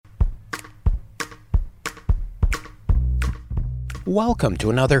Welcome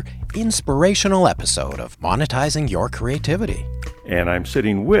to another inspirational episode of Monetizing Your Creativity. And I'm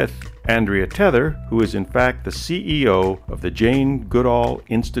sitting with Andrea Tether, who is in fact the CEO of the Jane Goodall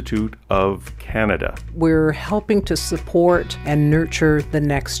Institute of Canada. We're helping to support and nurture the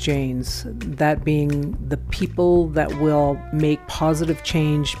next Janes, that being the people that will make positive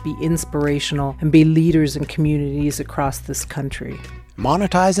change, be inspirational, and be leaders in communities across this country.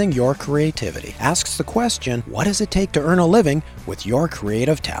 Monetizing Your Creativity asks the question, what does it take to earn a living with your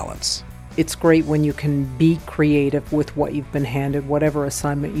creative talents? It's great when you can be creative with what you've been handed, whatever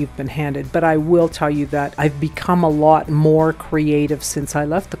assignment you've been handed. But I will tell you that I've become a lot more creative since I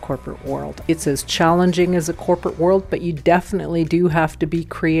left the corporate world. It's as challenging as a corporate world, but you definitely do have to be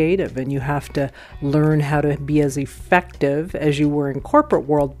creative and you have to learn how to be as effective as you were in corporate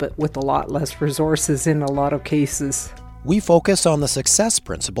world, but with a lot less resources in a lot of cases. We focus on the success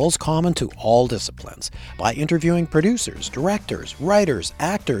principles common to all disciplines by interviewing producers, directors, writers,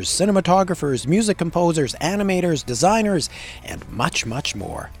 actors, cinematographers, music composers, animators, designers, and much, much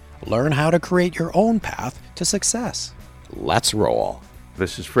more. Learn how to create your own path to success. Let's roll.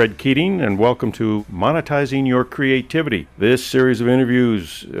 This is Fred Keating, and welcome to Monetizing Your Creativity. This series of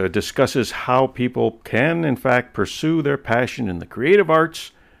interviews discusses how people can, in fact, pursue their passion in the creative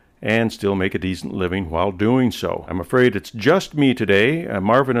arts and still make a decent living while doing so. I'm afraid it's just me today.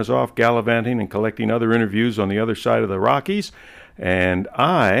 Marvin is off gallivanting and collecting other interviews on the other side of the Rockies, and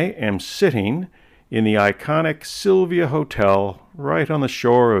I am sitting in the iconic Sylvia Hotel right on the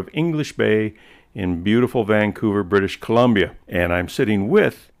shore of English Bay in beautiful Vancouver, British Columbia. And I'm sitting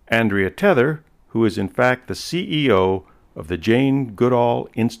with Andrea Tether, who is in fact the CEO of the Jane Goodall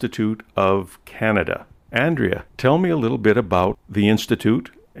Institute of Canada. Andrea, tell me a little bit about the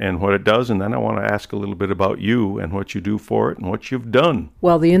Institute and what it does, and then I want to ask a little bit about you and what you do for it and what you've done.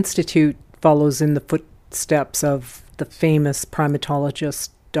 Well, the Institute follows in the footsteps of the famous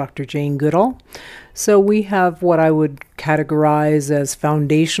primatologist Dr. Jane Goodall. So we have what I would categorize as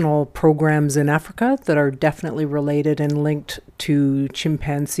foundational programs in Africa that are definitely related and linked to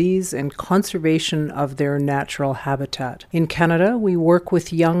chimpanzees and conservation of their natural habitat. In Canada, we work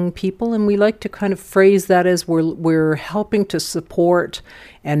with young people, and we like to kind of phrase that as we're helping to support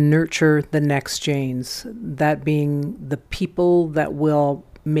and nurture the next Janes, that being the people that will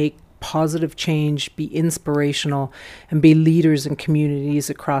make positive change, be inspirational, and be leaders in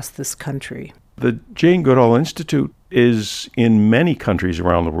communities across this country. The Jane Goodall Institute is in many countries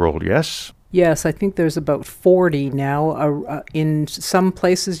around the world, yes? Yes, I think there's about 40 now. In some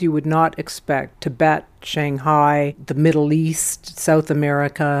places you would not expect. Tibet, Shanghai, the Middle East, South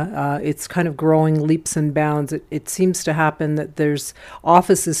America. It's kind of growing leaps and bounds. It seems to happen that there's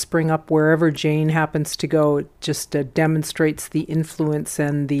offices spring up wherever Jane happens to go. It just demonstrates the influence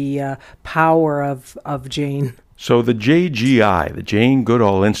and the power of Jane. So the JGI, the Jane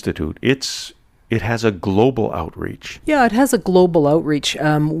Goodall Institute, it has a global outreach. Yeah, it has a global outreach.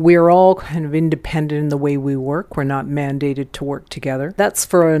 We're all kind of independent in the way we work. We're not mandated to work together. That's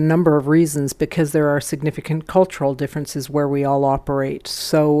for a number of reasons, because there are significant cultural differences where we all operate.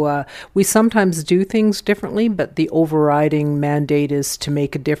 So we sometimes do things differently, but the overriding mandate is to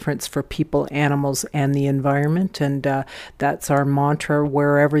make a difference for people, animals, and the environment. And that's our mantra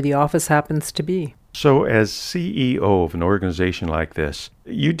wherever the office happens to be. So as CEO of an organization like this,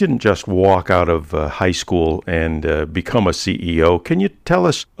 you didn't just walk out of high school and become a CEO. Can you tell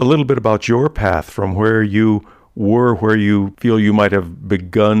us a little bit about your path from where you were, where you feel you might have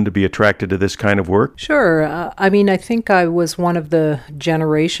begun to be attracted to this kind of work? Sure. I think I was one of the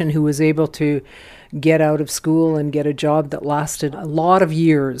generation who was able to get out of school and get a job that lasted a lot of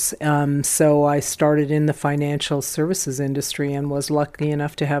years. So I started in the financial services industry and was lucky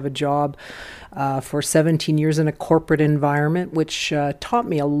enough to have a job for 17 years in a corporate environment, which taught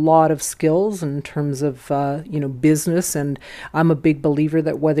me a lot of skills in terms of business. And I'm a big believer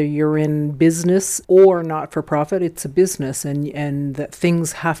that whether you're in business or not-for-profit, it's a business, and that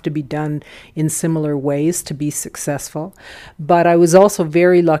things have to be done in similar ways to be successful. But I was also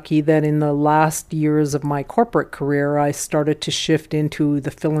very lucky that in the last years of my corporate career, I started to shift into the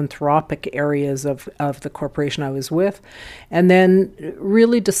philanthropic areas of the corporation I was with, and then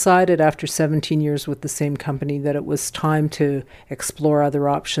really decided after 17 years with the same company that it was time to explore other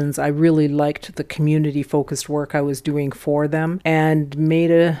options. I really liked the community-focused work I was doing for them and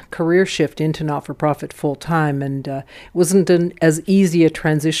made a career shift into not-for-profit full-time. And it wasn't as easy a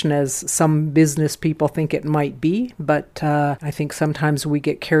transition as some business people think it might be, but I think sometimes we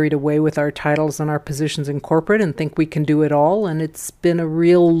get carried away with our titles and our positions in corporate and think we can do it all. And it's been a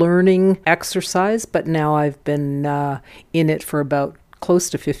real learning exercise, but now I've been in it for about close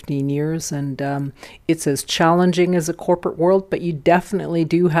to 15 years, and it's as challenging as a corporate world, but you definitely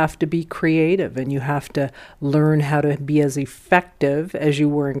do have to be creative, and you have to learn how to be as effective as you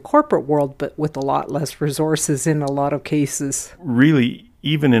were in corporate world, but with a lot less resources in a lot of cases. Really,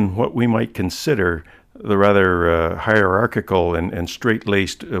 even in what we might consider the rather hierarchical and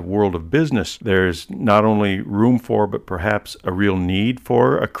straight-laced world of business, there's not only room for, but perhaps a real need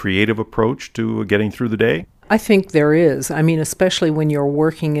for a creative approach to getting through the day. I think there is. I mean, especially when you're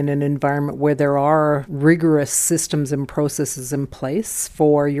working in an environment where there are rigorous systems and processes in place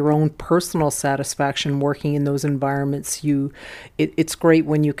for your own personal satisfaction working in those environments. It's great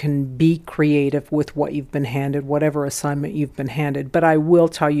when you can be creative with what you've been handed, whatever assignment you've been handed. But I will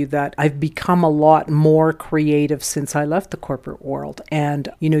tell you that I've become a lot more creative since I left the corporate world. And,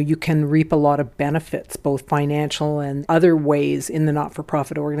 you can reap a lot of benefits, both financial and other ways in the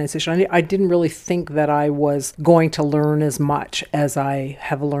not-for-profit organization. I didn't really think that I was going to learn as much as I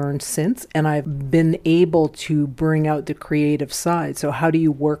have learned since, and I've been able to bring out the creative side. So how do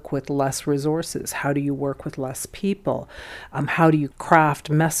you work with less resources? How do you work with less people? How do you craft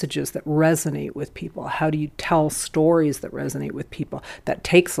messages that resonate with people? How do you tell stories that resonate with people? That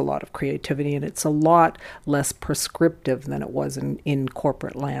takes a lot of creativity, and it's a lot less prescriptive than it was in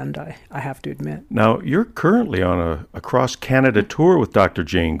corporate land, I have to admit. Now, you're currently on a cross-Canada tour with Dr.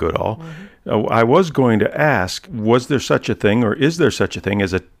 Jane Goodall. I was going to ask, was there such a thing, or is there such a thing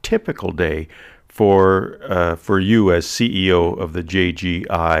as a typical day for you as CEO of the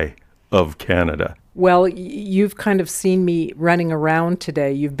JGI of Canada? Well, you've kind of seen me running around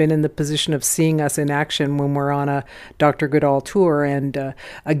today. You've been in the position of seeing us in action when we're on a Dr. Goodall tour. And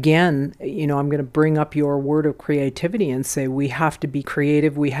again, I'm going to bring up your word of creativity and say we have to be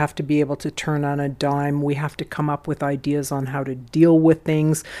creative. We have to be able to turn on a dime. We have to come up with ideas on how to deal with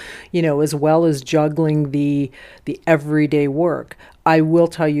things, as well as juggling the everyday work. I will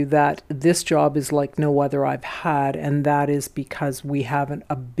tell you that this job is like no other I've had, and that is because we have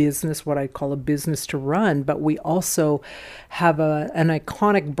a business, what I call a business to run, but we also have an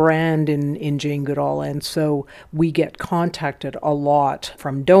iconic brand in Jane Goodall, and so we get contacted a lot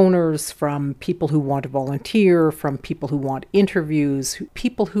from donors, from people who want to volunteer, from people who want interviews,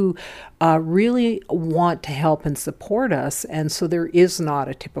 people who really want to help and support us, and so there is not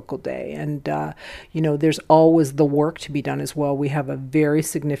a typical day, and there's always the work to be done as well. We have a very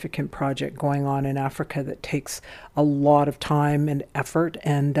significant project going on in Africa that takes a lot of time and effort,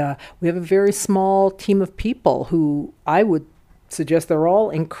 and we have a very small team of people who I would suggest they're all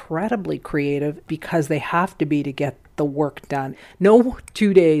incredibly creative because they have to be to get the work done. No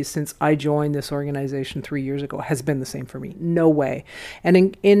 2 days since I joined this organization 3 years ago has been the same for me. No way.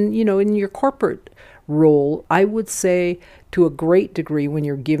 And in your corporate role, I would say to a great degree, when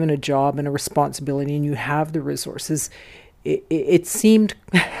you're given a job and a responsibility and you have the resources, it seemed,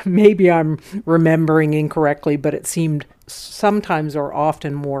 maybe I'm remembering incorrectly, but it seemed sometimes or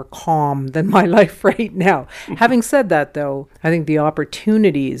often more calm than my life right now. Having said that, though, I think the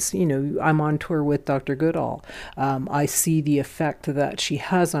opportunities, I'm on tour with Dr. Goodall. I see the effect that she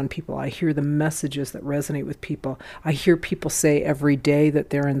has on people. I hear the messages that resonate with people. I hear people say every day that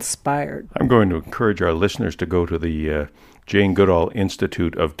they're inspired. I'm going to encourage our listeners to go to the Jane Goodall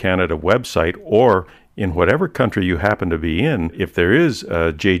Institute of Canada website, or in whatever country you happen to be in, if there is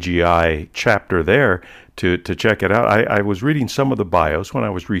a JGI chapter there, to check it out. I was reading some of the bios when I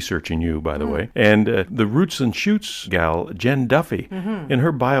was researching you, by the way, and the Roots and Shoots gal, Jen Duffy, in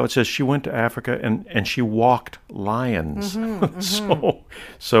her bio it says she went to Africa and she walked lions.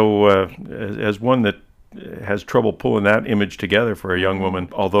 So as one that has trouble pulling that image together for a young woman,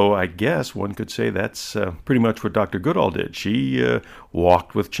 although I guess one could say that's pretty much what Dr. Goodall did. She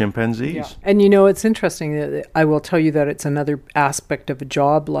walked with chimpanzees. Yeah. And it's interesting. I will tell you that it's another aspect of a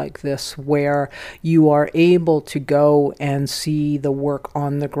job like this where you are able to go and see the work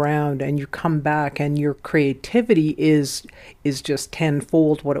on the ground, and you come back and your creativity is just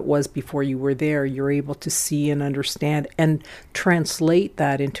tenfold what it was before you were there. You're able to see and understand and translate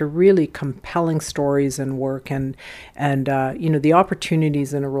that into really compelling stories and work, and the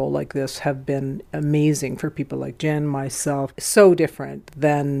opportunities in a role like this have been amazing for people like Jen, myself. So different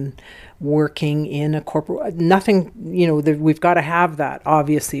than working in a corporate. Nothing, we've got to have that.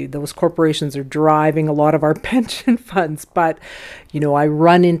 Obviously, those corporations are driving a lot of our pension funds, but I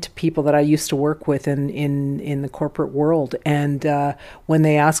run into people that I used to work with in the corporate world, and when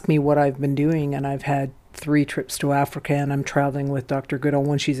they ask me what I've been doing, and I've had 3 trips to Africa, and I'm traveling with Dr. Goodall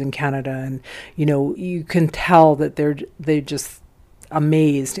when she's in Canada, and you can tell that they're just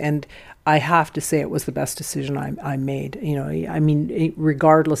amazed. And I have to say it was the best decision I made. I mean,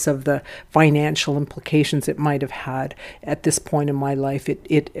 regardless of the financial implications it might have had at this point in my life,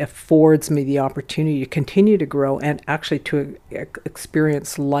 it affords me the opportunity to continue to grow and actually to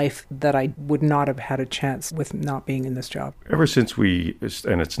experience life that I would not have had a chance with not being in this job. Ever since we,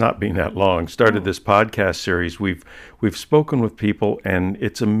 and it's not been that long, started this podcast series, we've spoken with people, and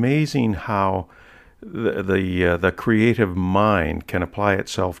it's amazing how the creative mind can apply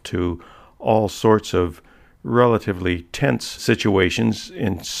itself to all sorts of relatively tense situations,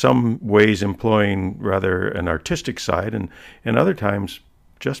 in some ways employing rather an artistic side, and other times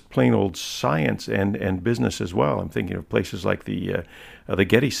just plain old science and business as well. I'm thinking of places like the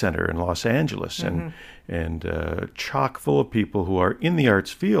Getty Center in Los Angeles, and chock full of people who are in the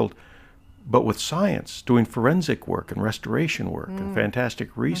arts field, but with science, doing forensic work and restoration work and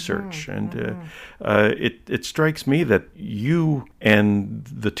fantastic research. It strikes me that you and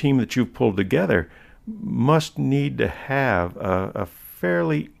the team that you've pulled together must need to have a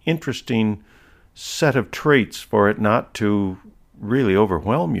fairly interesting set of traits for it not to really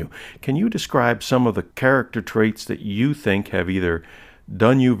overwhelm you. Can you describe some of the character traits that you think have either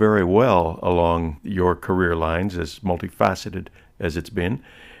done you very well along your career lines, as multifaceted as it's been,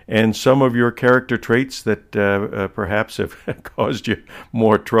 and some of your character traits that perhaps have caused you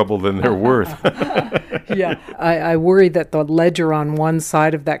more trouble than they're worth? Yeah, I worry that the ledger on one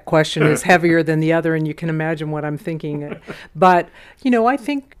side of that question is heavier than the other, and you can imagine what I'm thinking. But, I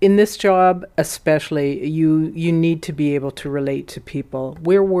think in this job especially, you need to be able to relate to people.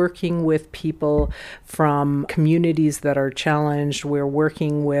 We're working with people from communities that are challenged. We're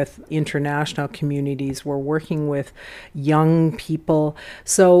working with international communities. We're working with young people.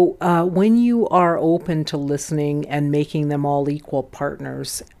 So when you are open to listening and making them all equal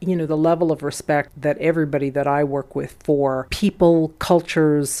partners, the level of respect that everybody that I work with for people,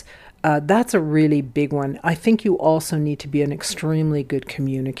 cultures, that's a really big one. I think you also need to be an extremely good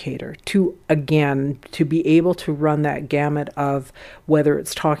communicator to be able to run that gamut of whether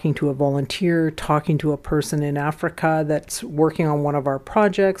it's talking to a volunteer, talking to a person in Africa that's working on one of our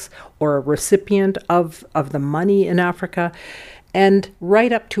projects, or a recipient of the money in Africa. And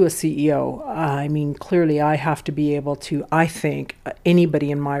right up to a CEO. I mean, clearly I have to be able to, I think anybody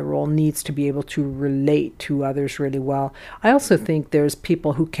in my role needs to be able to relate to others really well. I also think there's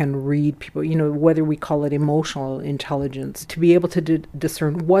people who can read people, whether we call it emotional intelligence, to be able to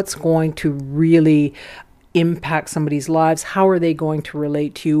discern what's going to really impact somebody's lives. How are they going to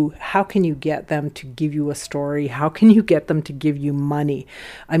relate to you? How can you get them to give you a story? How can you get them to give you money?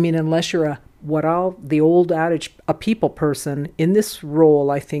 I mean, unless you're the old adage, a people person, in this role,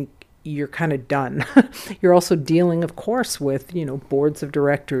 I think you're kind of done. You're also dealing, of course, with, boards of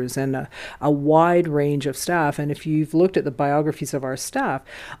directors and a wide range of staff. And if you've looked at the biographies of our staff,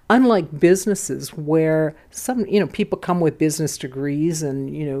 unlike businesses where some, people come with business degrees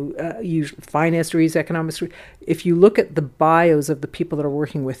and, finance degrees, economics degrees, if you look at the bios of the people that are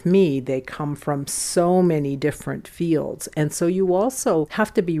working with me, they come from so many different fields. And so you also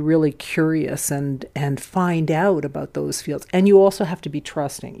have to be really curious and find out about those fields. And you also have to be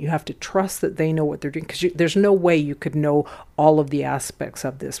trusting. You have to trust that they know what they're doing, because there's no way you could know all of the aspects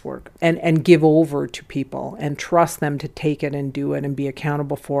of this work and give over to people and trust them to take it and do it and be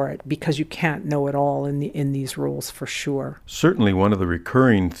accountable for it, because you can't know it all in these roles for sure. Certainly one of the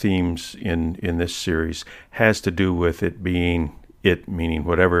recurring themes in this series has to do with it being, meaning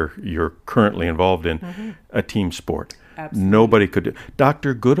whatever you're currently involved in, a team sport. Absolutely. Nobody could.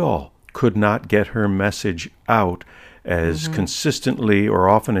 Dr. Goodall could not get her message out as consistently or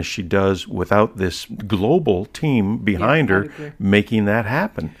often as she does without this global team behind her making that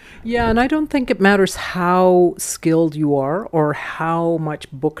happen. Yeah, and I don't think it matters how skilled you are or how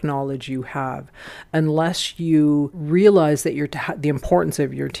much book knowledge you have, unless you realize that the importance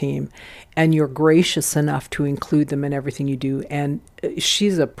of your team and you're gracious enough to include them in everything you do. And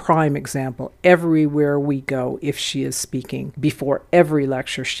she's a prime example. Everywhere we go, if she is speaking, before every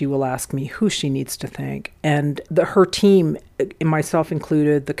lecture, she will ask me who she needs to thank. And her team, myself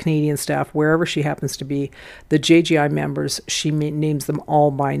included, the Canadian staff, wherever she happens to be, the JGI members, she names them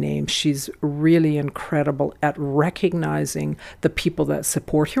all by name. She's really incredible at recognizing the people that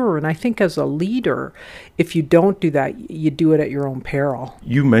support her. And I think as a leader, if you don't do that, you do it at your own peril.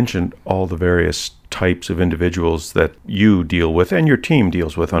 You mentioned all the various types of individuals that you deal with and your team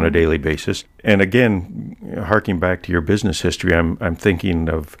deals with on a daily basis. And again, harking back to your business history, I'm thinking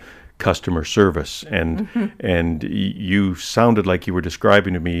of customer service, and you sounded like you were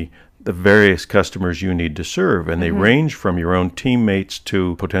describing to me the various customers you need to serve. And they range from your own teammates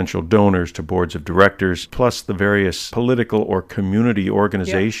to potential donors to boards of directors, plus the various political or community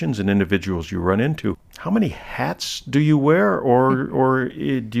organizations and individuals you run into. How many hats do you wear, or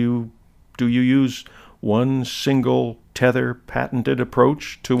do you use one single tether patented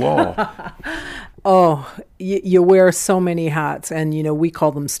approach to all? Oh, you wear so many hats, and we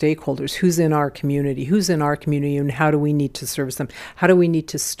call them stakeholders. Who's in our community, and how do we need to service them? How do we need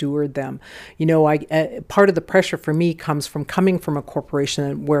to steward them? Part of the pressure for me comes from coming from a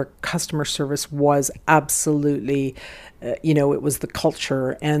corporation where customer service was absolutely, it was the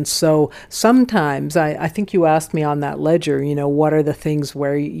culture. And so sometimes I think you asked me on that ledger, what are the things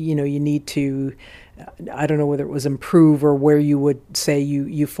where, you need to, I don't know whether it was improve or where you would say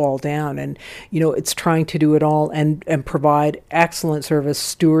you fall down. And, it's trying to do it all and provide excellent service,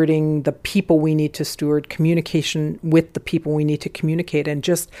 stewarding the people we need to steward, communication with the people we need to communicate, and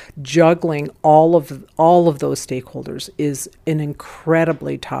just juggling all of those stakeholders is an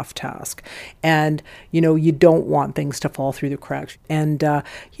incredibly tough task. And, you don't want things to fall through the cracks. And,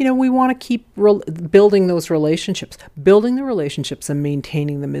 we want to keep building those relationships. Building the relationships and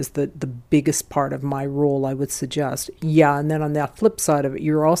maintaining them is the biggest part of my role, I would suggest. Yeah, and then on the flip side of it,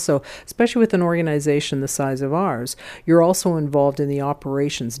 you're also, especially with an organization the size of ours, you're also involved in the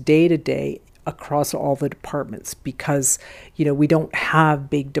operations day to day across all the departments, because we don't have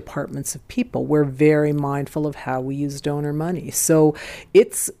big departments of people. We're very mindful of how we use donor money. So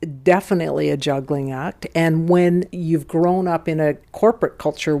it's definitely a juggling act. And when you've grown up in a corporate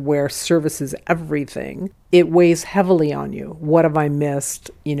culture where service is everything, it weighs heavily on you. What have I missed?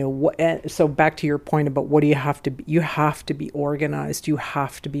 So back to your point about what do you have to be? You have to be organized. You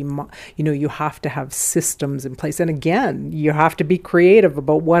have to be, you have to have systems in place. And again, you have to be creative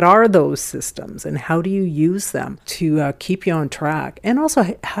about what are those systems and how do you use them to keep you on track? And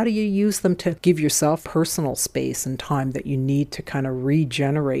also, how do you use them to give yourself personal space and time that you need to kind of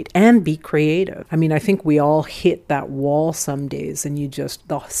regenerate and be creative? I mean, I think we all hit that wall some days, and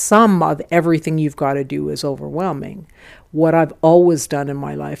the sum of everything you've got to do is overwhelming. What I've always done in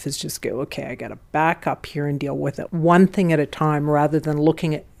my life is just go, okay, I got to back up here and deal with it one thing at a time, rather than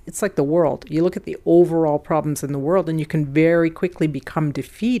looking at, it's like the world. You look at the overall problems in the world and you can very quickly become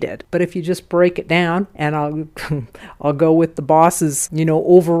defeated. But if you just break it down, and I'll go with the boss's,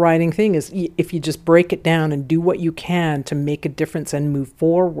 overriding thing is, if you just break it down and do what you can to make a difference and move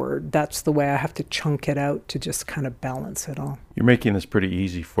forward, that's the way I have to chunk it out to just kind of balance it all. You're making this pretty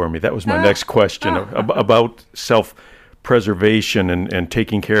easy for me. That was my next question about self-preservation and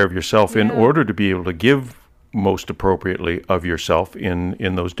taking care of yourself in order to be able to give most appropriately of yourself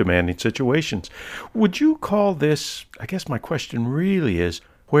in those demanding situations. Would you call this, I guess my question really is,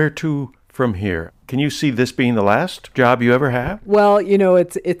 where to from here? Can you see this being the last job you ever have? Well,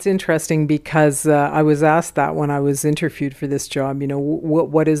 it's interesting because I was asked that when I was interviewed for this job,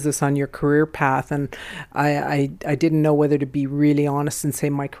 what is this on your career path? And I didn't know whether to be really honest and say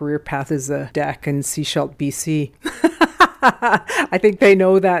my career path is a deck in Sechelt, BC. I think they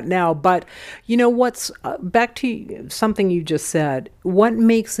know that now. But what's back to something you just said, what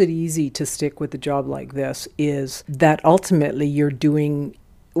makes it easy to stick with a job like this is that ultimately you're doing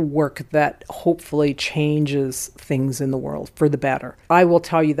work that hopefully changes things in the world for the better. I will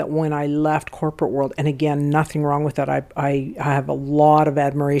tell you that when I left corporate world, and again, nothing wrong with that. I have a lot of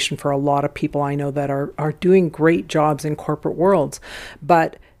admiration for a lot of people I know that are doing great jobs in corporate worlds,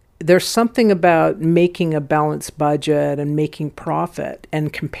 but there's something about making a balanced budget and making profit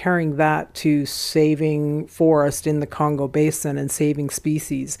and comparing that to saving forest in the Congo Basin and saving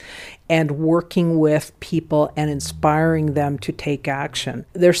species and working with people and inspiring them to take action.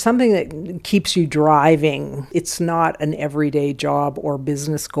 There's something that keeps you driving. It's not an everyday job or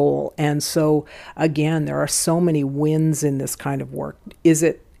business goal. And so, again, there are so many wins in this kind of work.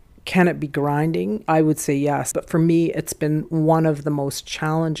 Can it be grinding? I would say yes. But for me, it's been one of the most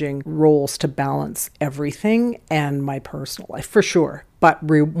challenging roles to balance everything and my personal life, for sure. But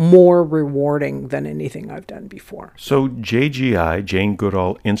more rewarding than anything I've done before. So JGI, Jane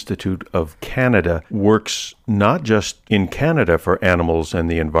Goodall Institute of Canada, works not just in Canada for animals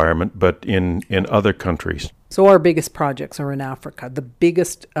and the environment, but in other countries. So our biggest projects are in Africa. The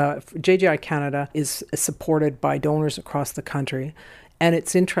biggest, JGI Canada is supported by donors across the country. And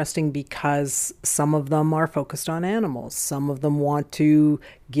it's interesting because some of them are focused on animals. Some of them want to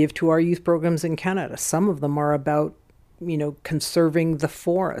give to our youth programs in Canada. Some of them are about, conserving the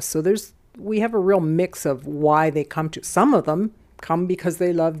forest. So we have a real mix of why they come to. Some of them come because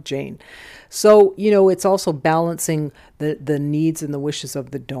they love Jane. So, it's also balancing the needs and the wishes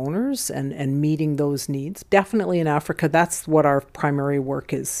of the donors and meeting those needs. Definitely in Africa, that's what our primary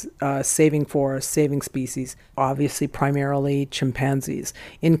work is, saving forests, saving species, obviously primarily chimpanzees.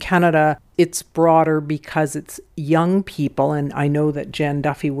 In Canada, it's broader because it's young people, and I know that Jen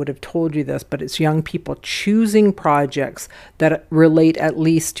Duffy would have told you this, but it's young people choosing projects that relate at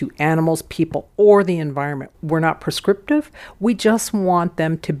least to animals, people, or the environment. We're not prescriptive. We just want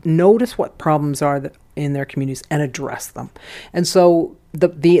them to notice what problems are in their communities and address them. And so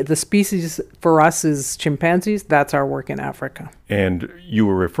the species for us is chimpanzees. That's our work in Africa. And you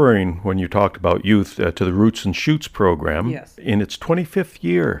were referring, when you talked about youth, to the Roots and Shoots program. Yes. In its 25th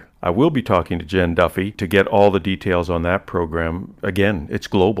year. I will be talking to Jen Duffy to get all the details on that program. Again, it's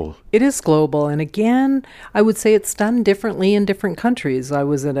global. It is global. And again, I would say it's done differently in different countries. I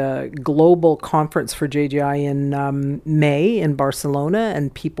was at a global conference for JGI in May in Barcelona,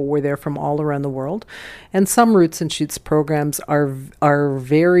 and people were there from all around the world. And some Roots and Shoots programs are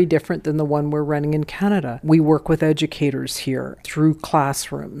very different than the one we're running in Canada. We work with educators here through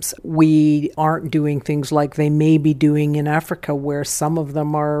classrooms. We aren't doing things like they may be doing in Africa, where some of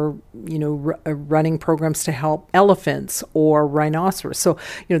them are running programs to help elephants or rhinoceros. So,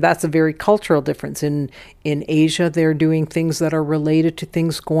 that's a very cultural difference. In Asia, they're doing things that are related to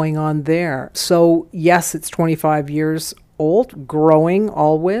things going on there. So, yes, it's 25 years old, growing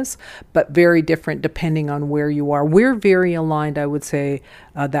always, but very different depending on where you are. We're very aligned, I would say,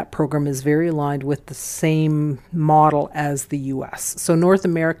 that program is very aligned with the same model as the U.S. So North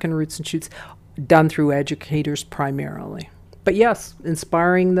American Roots and Shoots done through educators primarily. But yes,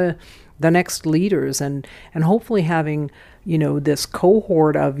 inspiring the next leaders and hopefully having, this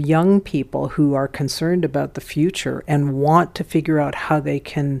cohort of young people who are concerned about the future and want to figure out how they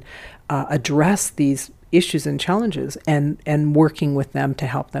can address these issues and challenges and working with them to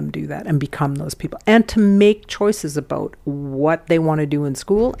help them do that and become those people and to make choices about what they want to do in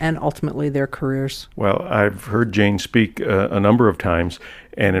school and ultimately their careers. Well, I've heard Jane speak a number of times,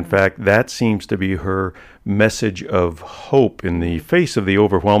 and in fact, that seems to be her message of hope in the face of the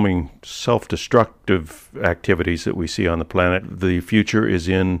overwhelming self-destructive activities that we see on the planet. The future is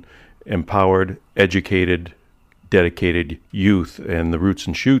in empowered, educated, dedicated youth, and the Roots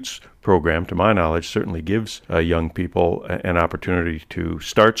and Shoots program, to my knowledge, certainly gives young people an opportunity to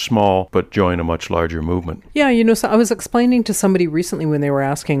start small but join a much larger movement. Yeah, so I was explaining to somebody recently when they were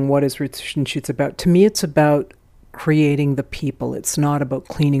asking what is Roots and Shoots about. To me, it's about creating the people. It's not about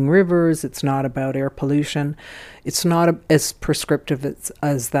cleaning rivers. It's not about air pollution. It's not as prescriptive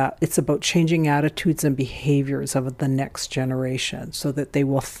as that. It's about changing attitudes and behaviors of the next generation so that they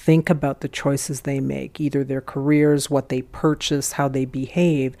will think about the choices they make, either their careers, what they purchase, how they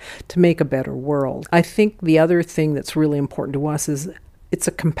behave, to make a better world. I think the other thing that's really important to us is it's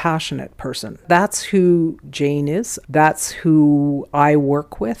a compassionate person. That's who Jane is. That's who I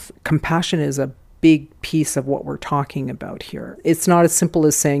work with. Compassion is a big piece of what we're talking about here. It's not as simple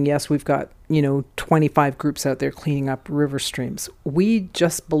as saying, yes, we've got, 25 groups out there cleaning up river streams. We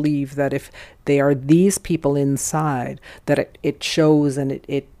just believe that if they are these people inside, that it shows and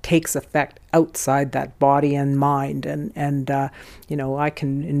it takes effect outside that body and mind. And I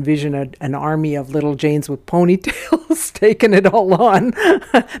can envision an army of little Janes with ponytails taking it all on,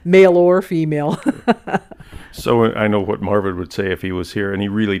 male or female. So I know what Marvin would say if he was here, and he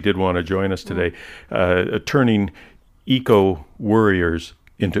really did want to join us today, turning eco-worriers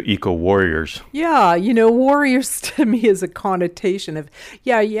into eco-warriors. Yeah, warriors to me is a connotation of,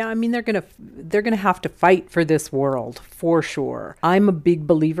 I mean, they're gonna have to fight for this world, for sure. I'm a big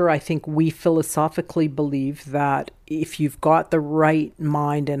believer. I think we philosophically believe that if you've got the right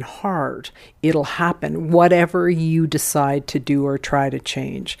mind and heart, it'll happen, whatever you decide to do or try to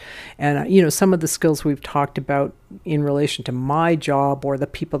change. And, some of the skills we've talked about in relation to my job or the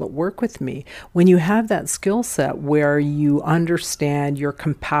people that work with me, when you have that skill set where you understand, you're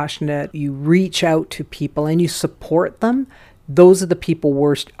compassionate, you reach out to people and you support them, those are the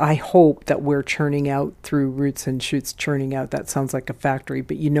people I hope that we're churning out through Roots and Shoots. Churning out, that sounds like a factory,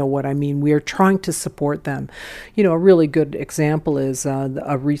 but you know what I mean. We are trying to support them. A really good example is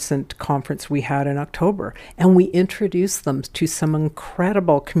a recent conference we had in October, and we introduced them to some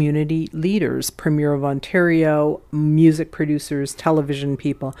incredible community leaders, Premier of Ontario, music producers, television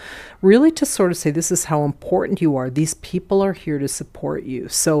people, really to sort of say, this is how important you are. These people are here to support you.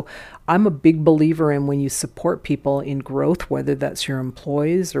 So I'm a big believer in when you support people in growth, whether that's your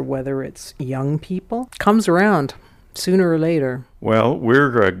employees or whether it's young people, comes around. sooner or later. Well,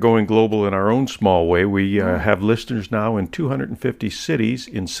 we're going global in our own small way. We have listeners now in 250 cities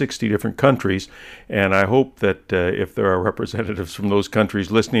in 60 different countries, and I hope that if there are representatives from those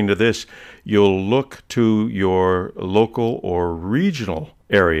countries listening to this, you'll look to your local or regional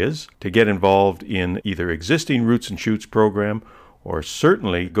areas to get involved in either existing Roots and Shoots program, or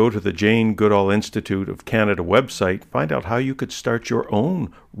certainly go to the Jane Goodall Institute of Canada website, find out how you could start your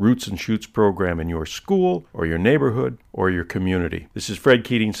own Roots and Shoots program in your school or your neighborhood or your community. This is Fred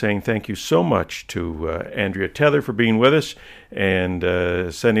Keating saying thank you so much to Andrea Tether for being with us, and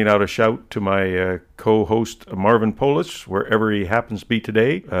sending out a shout to my co-host Marvin Polis, wherever he happens to be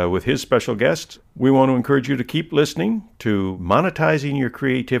today, with his special guest. We want to encourage you to keep listening to Monetizing Your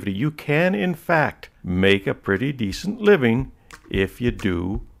Creativity. You can, in fact, make a pretty decent living if you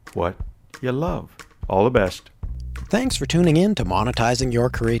do what you love. All the best. Thanks for tuning in to Monetizing Your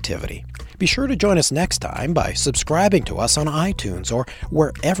Creativity. Be sure to join us next time by subscribing to us on iTunes or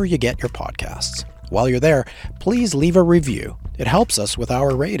wherever you get your podcasts. While you're there, please leave a review. It helps us with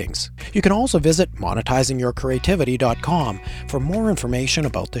our ratings. You can also visit monetizingyourcreativity.com for more information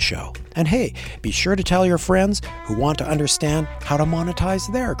about the show. And hey, be sure to tell your friends who want to understand how to monetize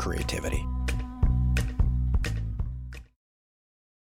their creativity.